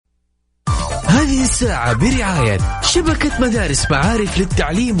هذه الساعة برعاية شبكة مدارس معارف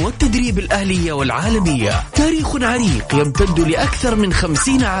للتعليم والتدريب الأهلية والعالمية. تاريخ عريق يمتد لأكثر من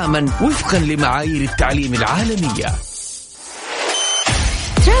 50 عاما وفقا لمعايير التعليم العالمية.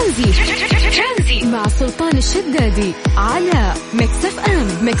 ترانزيت مع سلطان الشدادي على ميكس اف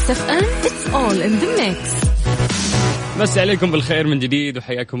ام. ميكس اف ام it's all in the mix. بس عليكم بالخير من جديد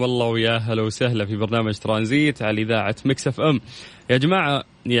وحياكم الله ويا هلا وسهلا في برنامج ترانزيت على إذاعة ميكس اف ام. يا جماعة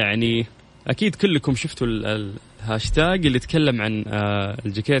يعني أكيد كلكم شفتوا الهاشتاج اللي تكلم عن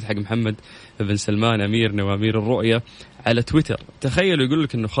الجاكيت حق محمد بن سلمان أميرنا وأمير الرؤية على تويتر. تخيلوا يقول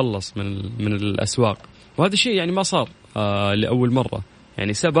لك إنه خلص من الأسواق، وهذا الشيء يعني ما صار لأول مرة.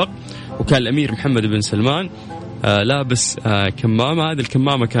 يعني سبق وكان الأمير محمد بن سلمان لابس كمامة. هذه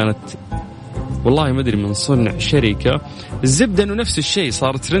الكمامة كانت والله ما أدري من صنع شركة. الزبدة إنه نفس الشيء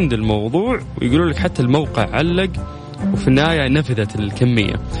صار ترند الموضوع، ويقولوا لك حتى الموقع علق وفي النهاية نفذت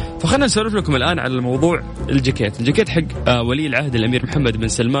الكمية. فخلنا نسولف لكم الآن على الموضوع الجاكيت حق ولي العهد الأمير محمد بن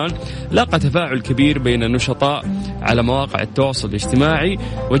سلمان. لاقى تفاعل كبير بين النشطاء على مواقع التواصل الاجتماعي،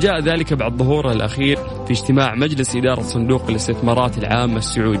 وجاء ذلك بعد ظهوره الأخير في اجتماع مجلس إدارة صندوق الاستثمارات العامة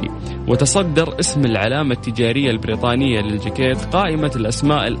السعودي. وتصدر اسم العلامة التجارية البريطانية للجاكيت قائمة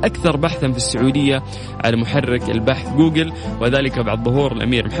الأسماء الأكثر بحثا في السعودية على محرك البحث جوجل، وذلك بعد ظهور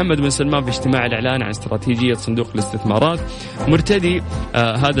الأمير محمد بن سلمان في اجتماع الإعلان عن استراتيجية صندوق الاستثمارات مرتدي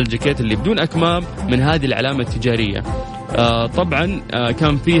هذا الجاكيت اللي بدون أكمام من هذه العلامة التجارية. طبعا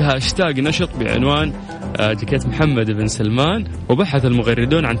كان فيها هاشتاج نشط بعنوان جاكيت محمد بن سلمان، وبحث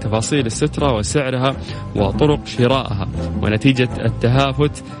المغردون عن تفاصيل السترة وسعرها وطرق شرائها. ونتيجة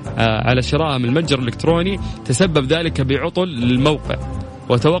التهافت على شرائها من المتجر الإلكتروني تسبب ذلك بعطل للموقع،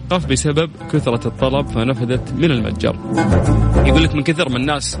 وتوقف بسبب كثرة الطلب فنفذت من المتجر. يقول لك من كثر من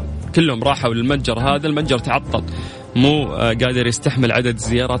الناس كلهم راحوا للمتجر هذا، المتجر تعطل، مو قادر يستحمل عدد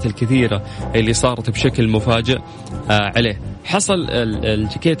الزيارات الكثيرة اللي صارت بشكل مفاجئ عليه. حصل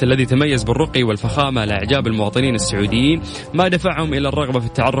الجاكيت الذي تميز بالرقي والفخامة على إعجاب المواطنين السعوديين، ما دفعهم إلى الرغبة في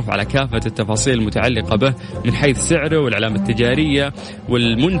التعرف على كافة التفاصيل المتعلقة به من حيث سعره والعلامة التجارية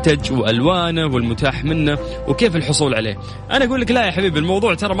والمنتج وألوانه والمتاح منه وكيف الحصول عليه. أنا أقول لك لا يا حبيبي،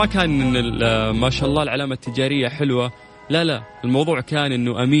 الموضوع ترى ما كان ما شاء الله العلامة التجارية حلوة، لا الموضوع كان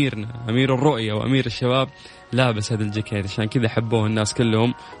إنه أميرنا أمير الرؤية وأمير الشباب لابس هذا الجاكيت، عشان كذا حبوه الناس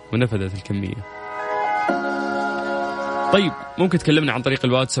كلهم ونفذت الكمية. طيب ممكن تكلمنا عن طريق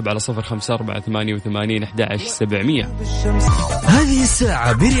الواتساب على 0548811700. هذه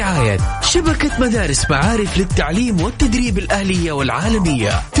الساعة برعاية شبكة مدارس معارف للتعليم والتدريب الأهلية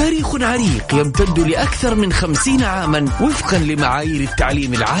والعالمية. تاريخ عريق يمتد لأكثر من 50 عاما وفقا لمعايير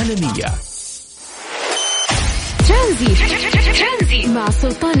التعليم العالمية. ترانزيت مع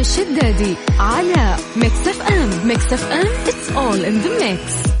سلطان الشدادي على ميكس اف ام. ميكس اف ام it's all in the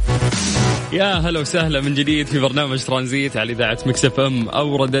mix. يا هلا وسهلا من جديد في برنامج ترانزيت على إذاعة ميكس اف ام.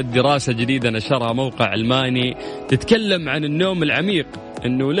 أوردت دراسة جديدة نشرها موقع ألماني تتكلم عن النوم العميق،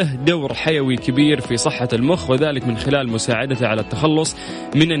 أنه له دور حيوي كبير في صحة المخ، وذلك من خلال مساعدته على التخلص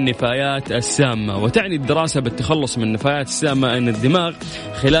من النفايات السامة. وتعني الدراسة بالتخلص من النفايات السامة أن الدماغ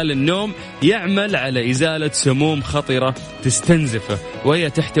خلال النوم يعمل على إزالة سموم خطرة تستنزفه، وهي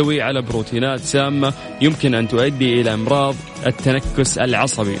تحتوي على بروتينات سامة يمكن أن تؤدي إلى أمراض التنكس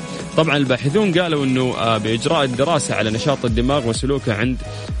العصبي. طبعا الباحثون قالوا أنه بإجراء الدراسة على نشاط الدماغ وسلوكه عند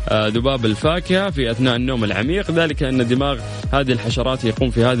ذباب الفاكهة في أثناء النوم العميق، ذلك أن دماغ هذه الحشرات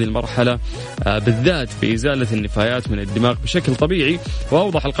يقوم في هذه المرحلة بالذات بإزالة النفايات من الدماغ بشكل طبيعي.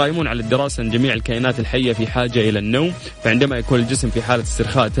 وأوضح القائمون على الدراسة أن جميع الكائنات الحية في حاجة إلى النوم، فعندما يكون الجسم في حالة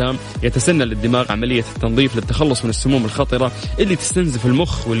استرخاء تام يتسنى للدماغ عملية التنظيف للتخلص من السموم الخطرة اللي تستنزف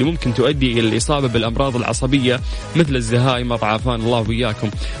المخ، واللي ممكن تؤدي إلى الإصابة بالأمراض العصبية مثل الزهايمر عافانا الله وإياكم.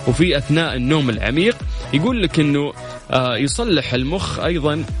 وفي أثناء النوم العميق يقول لك أنه يصلح المخ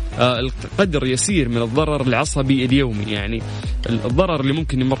أيضا القدر يسير من الضرر العصبي اليومي، يعني الضرر اللي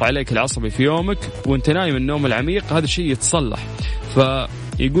ممكن يمر عليك العصبي في يومك وانت نايم النوم العميق هذا الشيء يتصلح.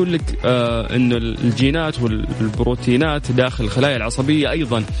 فيقول لك أنه الجينات والبروتينات داخل الخلايا العصبية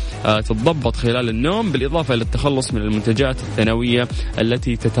أيضا تتضبط خلال النوم، بالإضافة إلى التخلص من المنتجات الثانوية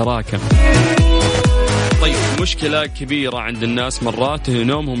التي تتراكم. طيب مشكلة كبيرة عند الناس مرات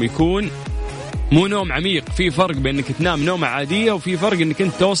نومهم يكون مو نوم عميق. في فرق بين انك تنام نومة عادية وفي فرق انك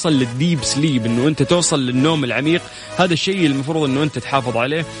انت توصل للديب سليب، انه انت توصل للنوم العميق. هذا الشيء المفروض انه انت تحافظ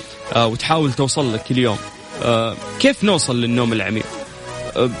عليه وتحاول توصل لك اليوم. كيف نوصل للنوم العميق؟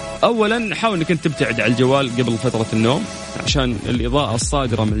 أولا حاول أنك أنت تبتعد على الجوال قبل فترة النوم، عشان الإضاءة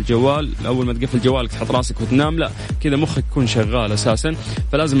الصادرة من الجوال أول ما تقفل جوالك تحط راسك وتنام، لا كذا مخك يكون شغال أساسا.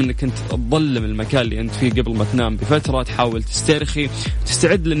 فلازم أنك أنت تظلم المكان اللي أنت فيه قبل ما تنام بفترة، تحاول تسترخي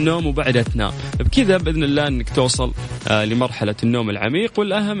تستعد للنوم وبعدها تنام. بكذا بإذن الله أنك توصل لمرحلة النوم العميق،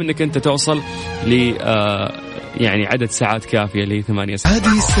 والأهم أنك أنت توصل ل يعني عدد ساعات كافية ل 8 ساعات.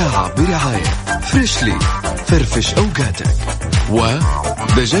 هذه الساعة برعاية فريشلي فرفش أوقاتك،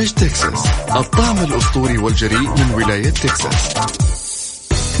 ودجاج تكساس الطعم الأسطوري والجريء من ولاية تكساس.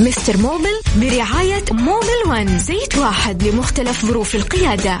 مستر موبل برعاية موبل 1، زيت واحد لمختلف ظروف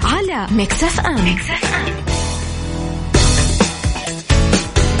القيادة على ميكس اف ام.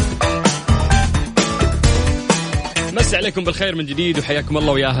 مسي عليكم بالخير من جديد وحياكم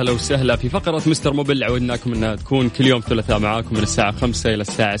الله ويا هلا وسهلا في فقرة مستر موبل. عودناكم انها تكون كل يوم ثلاثاء معاكم من الساعة 5 إلى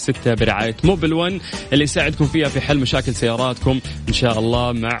الساعة 6 برعاية موبل 1 اللي يساعدكم فيها في حل مشاكل سياراتكم إن شاء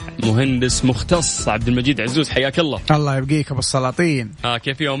الله مع مهندس مختص عبد المجيد عزوز. حياك الله. الله يبقيك أبو السلاطين.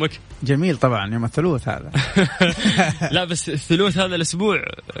 كيف يومك؟ جميل طبعا، يوم الثلوث هذا. لا بس الثلوث هذا الأسبوع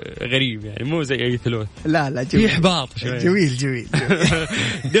غريب يعني، مو زي أي ثلوث. لا جميل. في إحباط شوي. جميل.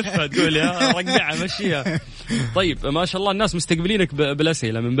 دفة تقول يا رقعة مشيها. طيب ما شاء الله الناس مستقبلينك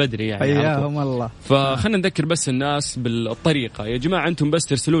بالأسئلة من بدري يعني. حياهم الله. فخلنا نذكر بس الناس بالطريقة يا جماعة، أنتم بس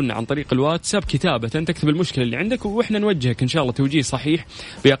ترسلونا عن طريق الواتساب كتابة تكتب المشكلة اللي عندك، وإحنا نوجهك إن شاء الله توجيه صحيح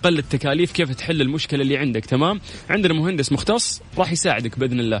بأقل التكاليف كيف تحل المشكلة اللي عندك. تمام، عندنا مهندس مختص راح يساعدك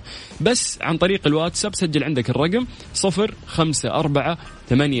بإذن الله. بس عن طريق الواتساب سجل عندك الرقم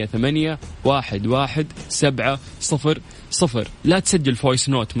 0548811700. لا تسجل فويس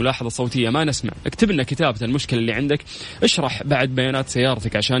نوت ملاحظة صوتية ما نسمع، اكتب لنا كتابة المشكلة اللي عندك، اشرح بعد بيانات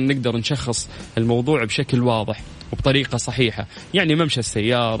سيارتك عشان نقدر نشخص الموضوع بشكل واضح وبطريقة صحيحة. يعني ممشى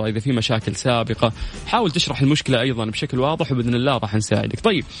السيارة، إذا في مشاكل سابقة حاول تشرح المشكلة أيضا بشكل واضح وبإذن الله راح نساعدك.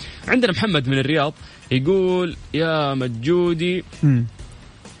 طيب عندنا محمد من الرياض يقول يا مجودي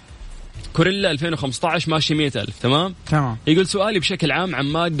كوريلا 2015 ماشي 100,000. تمام. يقول سؤالي بشكل عام عن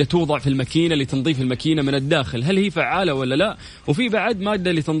مادة توضع في الماكينة لتنظيف الماكينة من الداخل، هل هي فعالة ولا لا؟ وفي بعد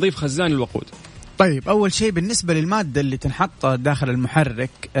مادة لتنظيف خزان الوقود. طيب أول شيء بالنسبة للمادة اللي تنحط داخل المحرك،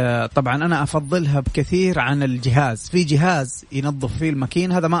 طبعا أنا أفضلها بكثير عن الجهاز. في جهاز ينظف فيه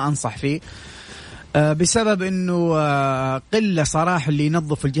الماكينة هذا ما أنصح فيه، بسبب انه قله صراحه اللي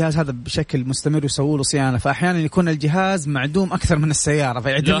ينظف الجهاز هذا بشكل مستمر ويسووا له صيانه، فاحيانا يكون الجهاز معدوم اكثر من السياره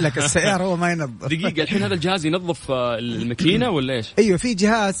فيعدم لك السياره هو ما ينظف. دقيقه، الحين هذا الجهاز ينظف الماكينه ولا ايش؟ ايوه في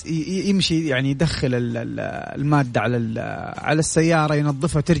جهاز يمشي يعني يدخل الماده على السياره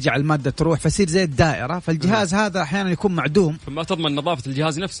ينظفها ترجع الماده تروح فيصير زي الدائره، فالجهاز هذا احيانا يكون معدوم فما تضمن نظافه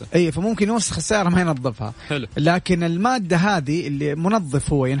الجهاز نفسه. ايوه فممكن يوسخ السياره ما ينظفها. حلو. لكن الماده هذه اللي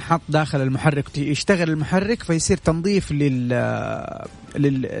منظف هو ينحط داخل المحرك، يشتغل المحرك فيصير تنظيف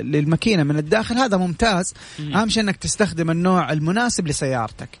للماكينة من الداخل، هذا ممتاز. أهم شيء أنك تستخدم النوع المناسب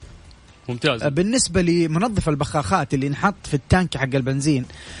لسيارتك. ممتاز. بالنسبة لمنظف البخاخات اللي نحط في التانك حق البنزين،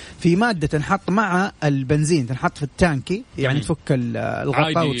 في مادة تنحط مع البنزين تنحط في التانكي يعني تفك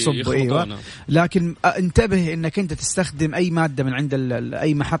الغطاء وتصبه. أيوة. لكن انتبه انك انت تستخدم اي مادة من عند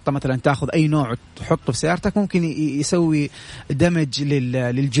اي محطة، مثلا تاخذ اي نوع تحطه في سيارتك ممكن يسوي دمج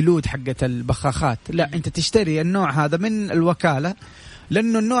للجلود حقة البخاخات. لا انت تشتري النوع هذا من الوكالة،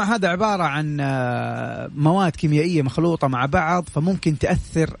 لأنه النوع هذا عبارة عن مواد كيميائية مخلوطة مع بعض فممكن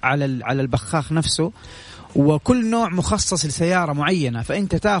تأثر على البخاخ نفسه، وكل نوع مخصص لسيارة معينة،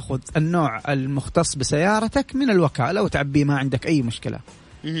 فأنت تأخذ النوع المختص بسيارتك من الوكالة وتعبيه ما عندك أي مشكلة.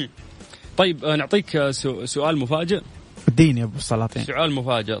 طيب نعطيك سؤال مفاجئ. اديني يا أبو السلاطين سؤال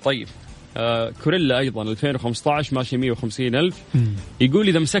مفاجئ. طيب كوريلا أيضا 2015 ماشي 150,000. يقول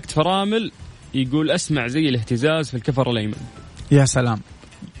إذا مسكت فرامل يقول أسمع زي الاهتزاز في الكفر الأيمن. يا سلام.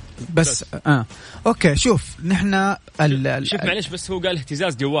 بس اوكي شوف نحن شوف معليش بس هو قال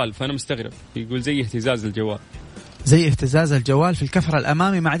اهتزاز جوال فانا مستغرب، يقول زي اهتزاز الجوال. زي اهتزاز الجوال في الكفر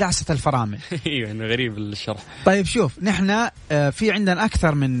الامامي مع دعسة الفرامل. ايوه غريب الشرح. طيب شوف نحن في عندنا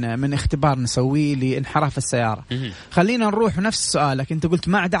اكثر من اختبار نسويه لانحراف السيارة. خلينا نروح نفس سؤالك، انت قلت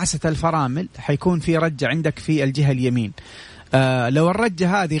مع دعسة الفرامل حيكون في رجة عندك في الجهة اليمين. لو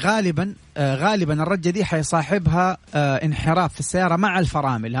الرجة هذه غالبا الرجة دي حيصاحبها انحراف في السيارة مع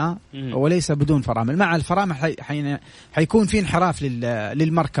الفرامل وليس بدون فرامل. مع الفرامل حيكون في انحراف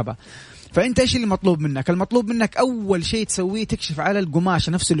للمركبة. فأنت إيش اللي مطلوب منك؟ المطلوب منك أول شيء تسويه تكشف على القماش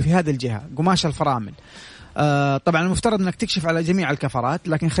نفسه اللي في هذه الجهة، قماش الفرامل. طبعا المفترض انك تكشف على جميع الكفرات،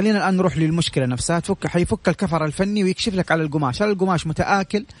 لكن خلينا الان نروح للمشكله نفسها. حيفك الكفر الفني ويكشف لك على القماش، هل القماش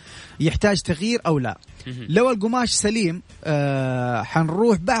متآكل يحتاج تغيير او لا. لو القماش سليم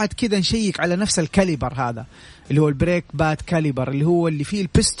حنروح بعد كذا نشيك على نفس الكاليبر هذا. اللي هو البريك باد كاليبر، اللي هو اللي فيه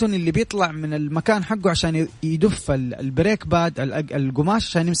البستون اللي بيطلع من المكان حقه عشان يدف البريك باد القماش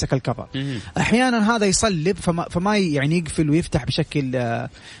عشان يمسك الكفر. أحيانا هذا يصلب فما يعني يقفل ويفتح بشكل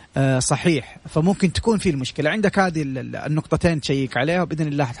صحيح، فممكن تكون في المشكلة عندك. هذه النقطتين تشيك عليها وبإذن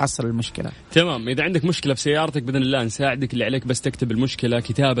الله حتحصل المشكلة. تمام. إذا عندك مشكلة في سيارتك بإذن الله نساعدك. اللي عليك بس تكتب المشكلة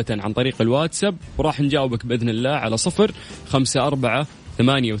كتابة عن طريق الواتساب وراح نجاوبك بإذن الله على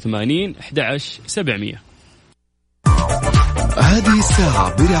 0548811700. هذه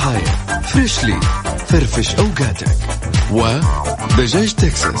الساعة برعاية فريشلي فرفش أوقاتك، ودجاج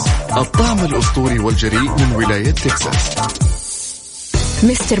تكساس الطعم الأسطوري والجريء من ولاية تكساس.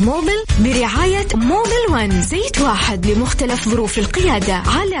 مستر موبل برعاية موبل 1 زيت واحد لمختلف ظروف القيادة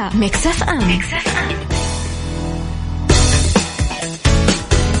على ميكس اف ام.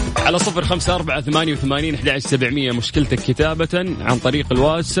 على 0548811700 مشكلتك كتابة عن طريق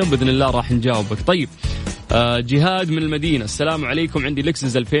الواتساب بإذن الله راح نجاوبك. طيب جهاد من المدينة، السلام عليكم، عندي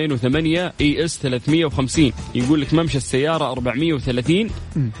لكسس 2008 ES 350، يقول لك ممشى السيارة 430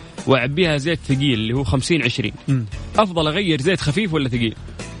 وأعبيها زيت ثقيل اللي هو 50-20، أفضل أغير زيت خفيف ولا ثقيل؟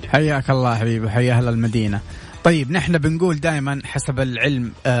 حياك الله حبيبي، حيا أهل المدينة. طيب نحن بنقول دائما حسب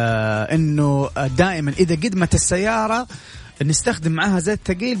العلم إنه دائما إذا قدمت السيارة نستخدم معها زيت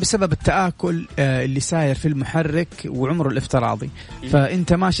ثقيل بسبب التآكل اللي ساير في المحرك وعمره الافتراضي.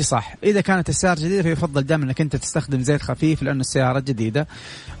 فأنت ماشي صح. إذا كانت السيارة جديدة فيفضل دائما أنك أنت تستخدم زيت خفيف لأنه السيارة جديدة.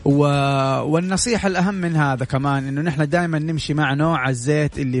 والنصيحة الأهم من هذا كمان إنه نحن دائما نمشي مع نوع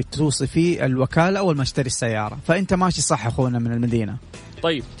الزيت اللي توصي فيه الوكالة أول ما اشتري السيارة. فأنت ماشي صح أخونا من المدينة.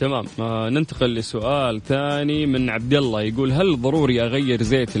 طيب تمام. ننتقل لسؤال ثاني من عبد الله، يقول هل ضروري أغير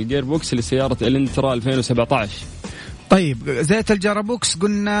زيت الجير بوكس لسيارة الانترا 2017؟ طيب زيت الجرابوكس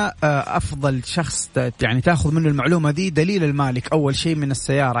قلنا أفضل شخص يعني تأخذ منه المعلومة دي دليل المالك أول شيء من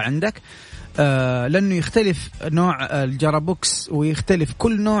السيارة عندك، لأنه يختلف نوع الجرابوكس ويختلف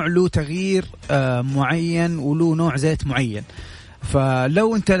كل نوع له تغيير معين وله نوع زيت معين.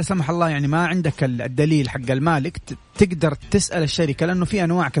 فلو أنت لا سمح الله يعني ما عندك الدليل حق المالك تقدر تسأل الشركة، لأنه في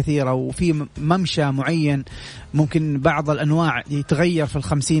أنواع كثيرة وفي ممشى معين ممكن بعض الأنواع يتغير في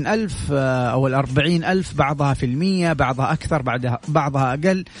 50,000 أو 40,000، بعضها في 100، بعضها أكثر، بعضها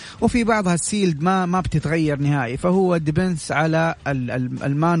أقل، وفي بعضها السيلد ما بتتغير نهائي. فهو ديبنس على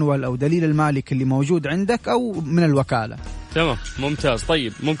المانوال أو دليل المالك اللي موجود عندك أو من الوكالة. تمام ممتاز.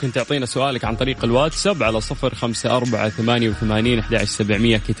 طيب ممكن تعطينا سؤالك عن طريق الواتساب على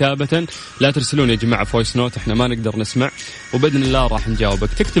 0548811700 كتابة، لا ترسلون يا جماعة فويس نوت، احنا ما نقدر نسمع، وبإذن الله راح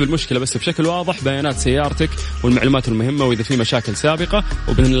نجاوبك. تكتب المشكلة بس بشكل واضح، بيانات سيارتك والمعلومات المهمة وإذا في مشاكل سابقة،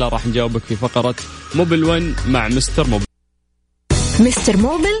 وبإذن الله راح نجاوبك في فقرة موبل 1 مع مستر موبل. مستر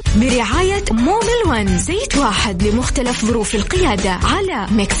موبل برعاية موبل 1 زيت واحد لمختلف ظروف القيادة على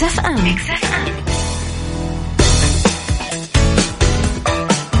ميكس اف ام.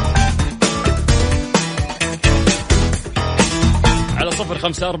 على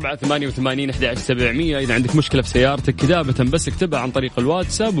 0548811700 إذا عندك مشكلة في سيارتك كتابة بس اكتبها عن طريق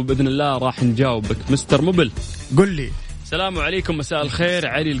الواتساب وبإذن الله راح نجاوبك. مستر موبل قل لي. السلام عليكم، مساء الخير،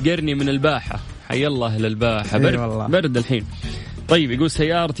 علي القرني من الباحة، حي الله أهل الباحة. برد الحين. طيب يقول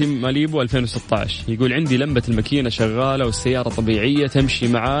سيارتي ماليبو 2016، يقول عندي لمبة الماكينة شغالة والسيارة طبيعية تمشي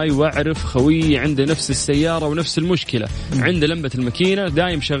معاي، وأعرف خوي عنده نفس السيارة ونفس المشكلة، عنده لمبة الماكينة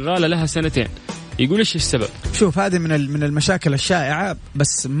دايم شغالة لها 2 سنين، يقول إيش السبب؟ شوف هذه من المشاكل الشائعة،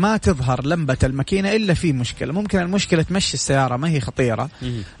 بس ما تظهر لمبة الماكينة إلا في مشكلة. ممكن المشكلة تمشي السيارة ما هي خطيرة،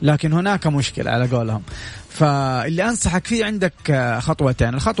 لكن هناك مشكلة على قولهم. فاللي أنصحك فيه عندك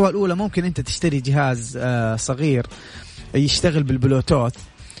خطوتين. الخطوة الأولى ممكن أنت تشتري جهاز صغير يشتغل بالبلوتوث.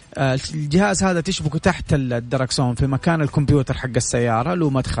 الجهاز هذا تشبكه تحت الدركسون في مكان الكمبيوتر حق السيارة، له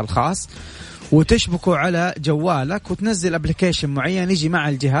مدخل خاص، وتشبكه على جوالك وتنزل ابلكيشن معين يجي مع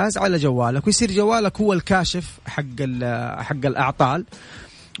الجهاز على جوالك، ويصير جوالك هو الكاشف حق الأعطال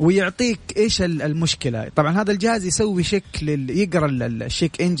ويعطيك إيش المشكلة. طبعا هذا الجهاز يسوي يقرأ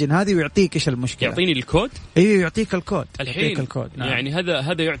الشيك انجن هذه ويعطيك إيش المشكلة. يعطيني الكود؟ ايوه يعطيك الكود الحين. نعم. يعني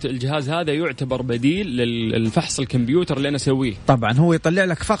هذا الجهاز هذا يعتبر بديل للفحص الكمبيوتر اللي أنا أسويه. طبعا هو يطلع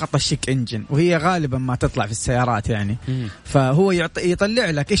لك فقط الشيك انجن، وهي غالبا ما تطلع في السيارات يعني. فهو يطلع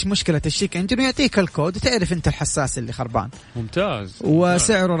لك إيش مشكلة الشيك انجن ويعطيك الكود، وتعرف أنت الحساس اللي خربان. ممتاز.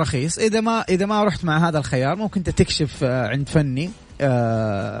 وسعره رخيص. إذا ما رحت مع هذا الخيار ممكن تكشف عند فني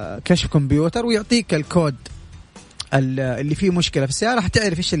كشف كمبيوتر ويعطيك الكود اللي فيه مشكلة في السيارة،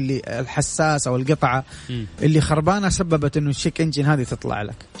 حتعرف إيش اللي الحساس أو القطعة اللي خربانة سببت إنه الشيك إنجن هذه تطلع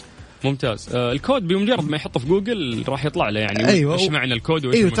لك. ممتاز. الكود بمجرد ما يحطه في جوجل راح يطلع له يعني. أيوة. ايش معنى الكود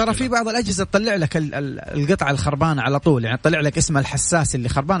وايش ايوه ترى في بعض الاجهزه تطلع لك القطعه الخربانه على طول، يعني تطلع لك اسم الحساس اللي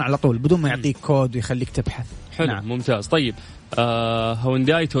خربان على طول بدون ما يعطيك كود ويخليك تبحث. حلو. نعم. ممتاز. طيب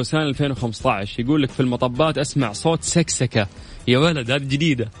هونداي توسان 2015 يقول لك في المطبات اسمع صوت سكسكه. يا ولد هذه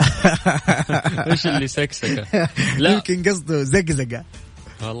جديده. ايش اللي سكسكه؟ لا يمكن قصده زقزقه.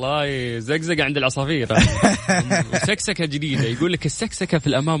 والله زقزقة عند العصافير. سكسكة جديدة يقول لك السكسكة في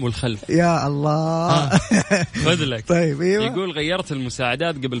الأمام والخلف. يا الله. فضلك. طيب إيوه. يقول غيرت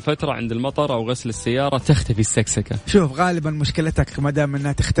المساعدات قبل فترة عند المطر أو غسل السيارة تختفي السكسكة. شوف غالبا مشكلتك ما دام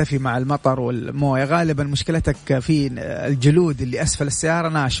انها تختفي مع المطر والمويه، غالبا مشكلتك في الجلود اللي أسفل السيارة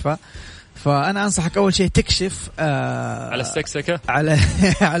ناشفة. فأنا أنصحك أول شيء تكشف على السكسكة،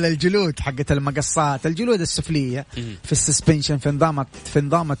 على الجلود حقت المقصات، الجلود السفلية في السسبنشن، في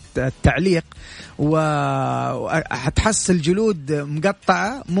نظام التعليق، وحتحس الجلود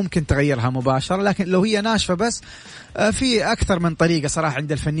مقطعة ممكن تغيرها مباشرة. لكن لو هي ناشفة بس في أكثر من طريقة صراحة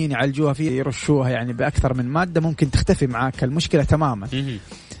عند الفنيين يعالجوها فيه، يرشوها يعني بأكثر من مادة ممكن تختفي معاك المشكلة تماما.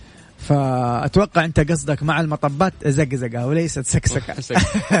 فأتوقع أنت قصدك مع المطبات زقزقة وليست سكسكة.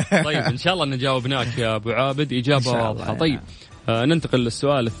 طيب إن شاء الله نجاوبناك يا أبو عابد إجابة واضحة. طيب ننتقل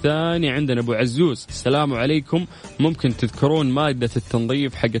للسؤال الثاني. عندنا أبو عزوز، السلام عليكم، ممكن تذكرون مادة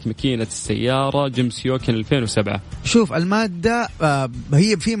التنظيف حقت ماكينة السيارة جيمس يوكن 2007؟ شوف المادة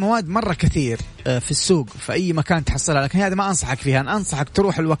هي في مواد مرة كثير في السوق في أي مكان تحصلها، لكن هذا ما أنصحك فيها. أنا أنصحك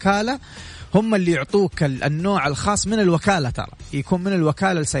تروح الوكالة، هم اللي يعطوك النوع الخاص من الوكالة، ترى يكون من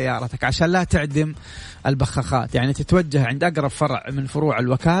الوكالة لسيارتك عشان لا تعدم البخاخات. يعني تتوجه عند أقرب فرع من فروع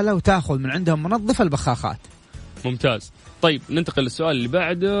الوكالة وتأخذ من عندهم منظف البخاخات. ممتاز. طيب ننتقل للسؤال اللي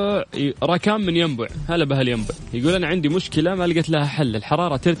بعده. راكان من ينبع، هلا بهالينبع، يقول أنا عندي مشكلة ما لقيت لها حل.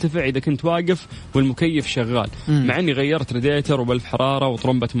 الحرارة ترتفع إذا كنت واقف والمكيف شغال، مع أني غيرت راديتر وبلف حرارة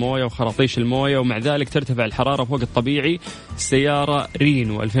وطرمبة موية وخراطيش الموية، ومع ذلك ترتفع الحرارة فوق الطبيعي. السيارة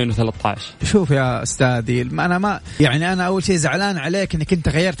رينو 2013. شوف يا أستاذي، أنا أول شيء زعلان عليك أنك أنت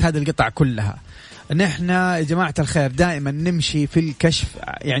غيرت هذه القطع كلها. نحن يا جماعة الخير دائما نمشي في الكشف،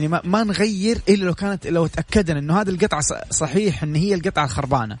 يعني ما نغير إلا لو تأكدنا أنه هذه القطعة صحيح أن هي القطعة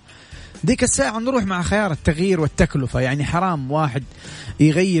الخربانة. ديك الساعة نروح مع خيار التغيير والتكلفة. يعني حرام واحد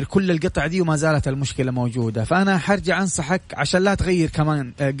يغير كل القطع دي وما زالت المشكلة موجودة. فأنا حرجع أنصحك عشان لا تغير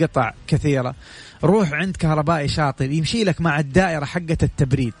كمان قطع كثيرة، روح عند كهربائي شاطر يمشي لك مع الدائرة حقة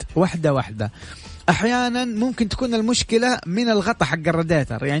التبريد واحدة واحدة. أحيانا ممكن تكون المشكلة من الغطاء حق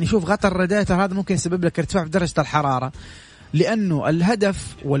الراديتر. يعني شوف غطاء الراديتر هذا ممكن يسبب لك ارتفاع في درجة الحرارة، لأنه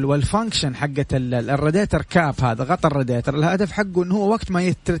الهدف والفانكشن حقة الراديتر كاب، هذا غطاء الراديتر الهدف حقه أنه هو وقت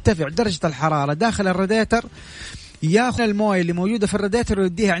ما ترتفع درجة الحرارة داخل الراديتر ياخذ المويه اللي موجوده في الراديتر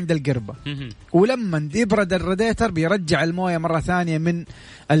ويديها عند القربه، ولما يبرد الراديتر بيرجع المويه مره ثانيه من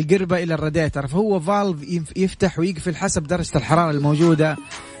القربه الى الراديتر. فهو فالف يفتح ويقفل حسب درجه الحراره الموجوده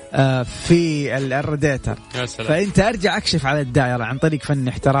في الراديتر. فانت ارجع اكشف على الدائره عن طريق فني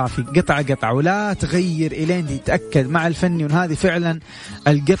احترافي قطعه ولا تغير الين تتاكد مع الفني ان هذه فعلا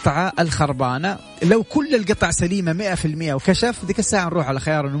القطعه الخربانه. لو كل القطع سليمه 100% وكشف، ديك الساعه نروح على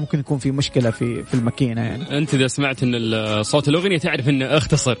خيار انه ممكن يكون في مشكله في الماكينه. يعني انت اذا سمعت ان صوت الاغنيه تعرف انه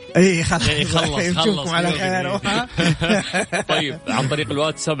اختصر. اي خلص نشوفكم على خير. طيب عن طريق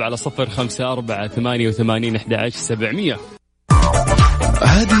الواتساب على 0548811700.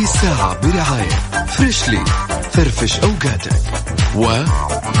 هذه الساعة برعاية فريشلي، فرفش أوقاتك،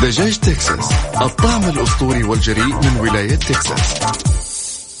 ودجاج تكساس، الطعم الأسطوري والجريء من ولاية تكساس.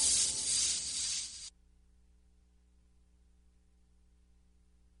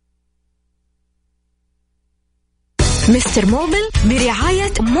 مستر موبل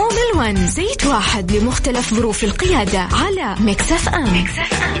برعاية موبل 1، زيت واحد لمختلف ظروف القيادة على ميكس اف ام.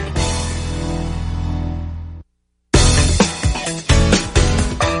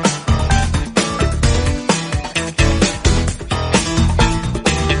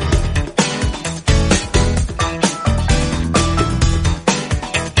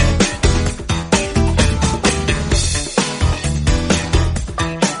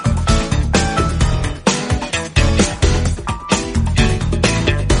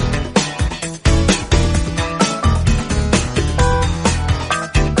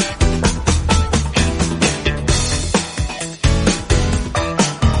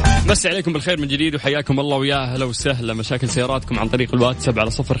 بس عليكم بالخير من جديد وحياكم الله ويا أهلا وسهلا. مشاكل سياراتكم عن طريق الواتساب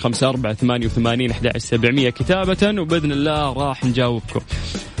على 0548811700 كتابة، وبإذن الله راح نجاوبكم.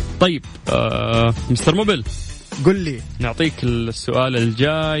 طيب مستر موبل قل لي، نعطيك السؤال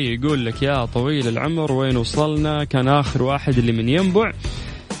الجاي. يقول لك يا طويل العمر وين وصلنا؟ كان آخر واحد اللي من ينبع.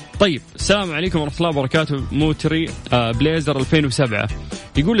 طيب السلام عليكم ورحمة الله وبركاته. موتري بليزر 2007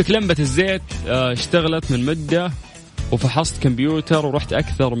 يقول لك لمبة الزيت اشتغلت من مدة وفحصت كمبيوتر ورحت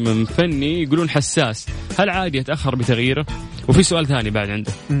أكثر من فني يقولون حساس، هل عادي يتأخر بتغييره؟ وفي سؤال ثاني بعد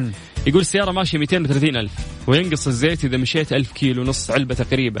عنده، يقول السيارة ماشية 230,000 وينقص الزيت إذا مشيت 1000 كيلو، نص علبة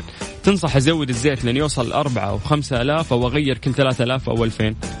تقريبا، تنصح أزود الزيت لأن يوصل 4 أو 5,000 أو أغير كل 3,000 أو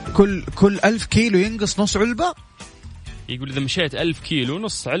 2,000؟ كل 1000 كيلو ينقص نص علبة؟ يقول إذا مشيت 1000 كيلو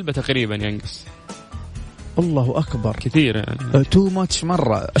نص علبة تقريبا ينقص. الله أكبر، كثير يعني. تو ماتش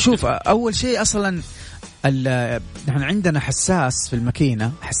مرة. شوف، أول شيء أصلا نحن عندنا حساس في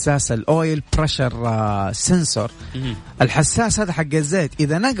الماكينة، حساس الأويل بريشر سنسور. الحساس هذا حق الزيت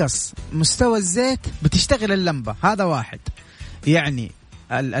إذا نقص مستوى الزيت بتشتغل اللمبة، هذا واحد. يعني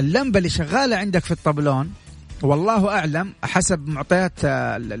اللمبة اللي شغالة عندك في الطبلون والله أعلم حسب معطيات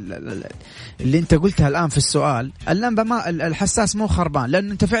اللي أنت قلتها الآن في السؤال، اللمبة ما الحساس مو خربان،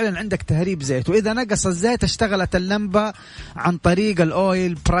 لأنه أنت فعلا عندك تهريب زيت، وإذا نقص الزيت اشتغلت اللمبة عن طريق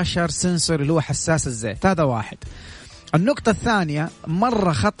الأويل بريشر سنسور اللي هو حساس الزيت. هذا واحد. النقطة الثانية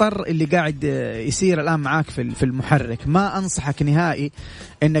مرة خطر اللي قاعد يصير الآن معاك في المحرك. ما أنصحك نهائي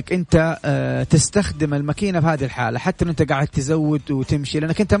إنك أنت تستخدم الماكينة بهذه الحالة، حتى أنت قاعد تزود وتمشي،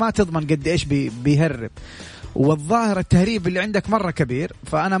 لأنك أنت ما تضمن قد إيش بيهرب، والظاهر التهريب اللي عندك مرة كبير.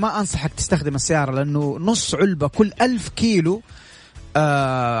 فأنا ما أنصحك تستخدم السيارة، لأنه نص علبة كل 1000 كيلو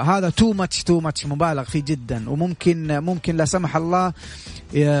هذا تو ماتش مبالغ فيه جدا، وممكن لا سمح الله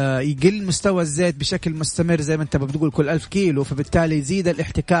يقل مستوى الزيت بشكل مستمر زي ما انت بتقول كل 1000 كيلو، فبالتالي يزيد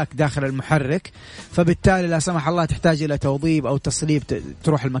الاحتكاك داخل المحرك، فبالتالي لا سمح الله تحتاج إلى توظيف أو تصليب،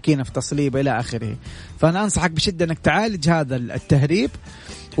 تروح الماكينة في تصليب إلى آخره. فأنا أنصحك بشدة أنك تعالج هذا التهريب،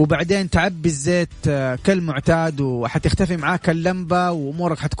 وبعدين تعبي الزيت كالمعتاد، وحتختفي معاك اللمبة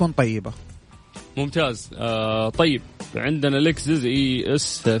وأمورك حتكون طيبة. ممتاز. طيب عندنا لكزس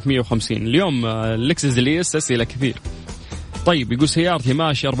ES 150 اليوم. اللكزس ES أسئلة كثير. طيب يقول سيارتي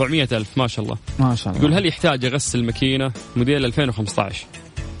ماشي 400,000 ما شاء الله. ما شاء الله. يقول هل يحتاج أغسل ماكينة موديل 2015؟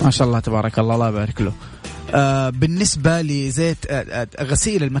 ما شاء الله تبارك الله، الله يبارك له. بالنسبة لزيت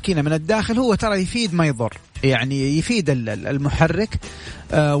غسيل الماكينة من الداخل هو ترى يفيد ما يضر، يعني يفيد المحرك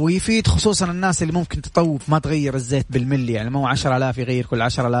ويفيد خصوصا الناس اللي ممكن تطوف ما تغير الزيت بالملي، يعني مو 10,000 يغير كل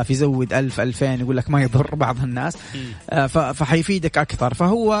 10,000، يزود 1000 2000 يقول لك ما يضر بعض الناس. فحيفيدك أكثر.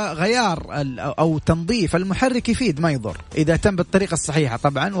 فهو غيار أو تنظيف المحرك يفيد ما يضر إذا تم بالطريقة الصحيحة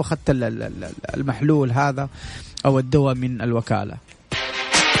طبعا، وأخذت المحلول هذا أو الدواء من الوكالة.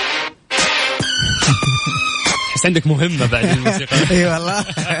 بس عندك مهمة بعد الموسيقى. اي والله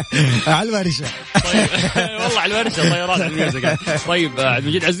على الورشة. طيب والله على الورشة طيارات الميوزك. طيب عبد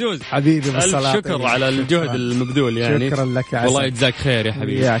المجيد عزوز حبيبي بالصلاة، شكر على الجهد المبذول يعني. شكرا لك يا والله يجزاك خير يا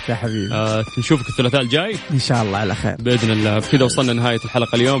حبيبي. ياك يا حبيبي. نشوفك الثلاثاء الجاي إن شاء الله على خير بإذن الله. بكذا وصلنا نهاية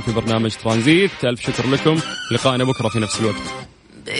الحلقة اليوم في برنامج ترانزيت. ألف شكر لكم، لقائنا بكرة في نفس الوقت.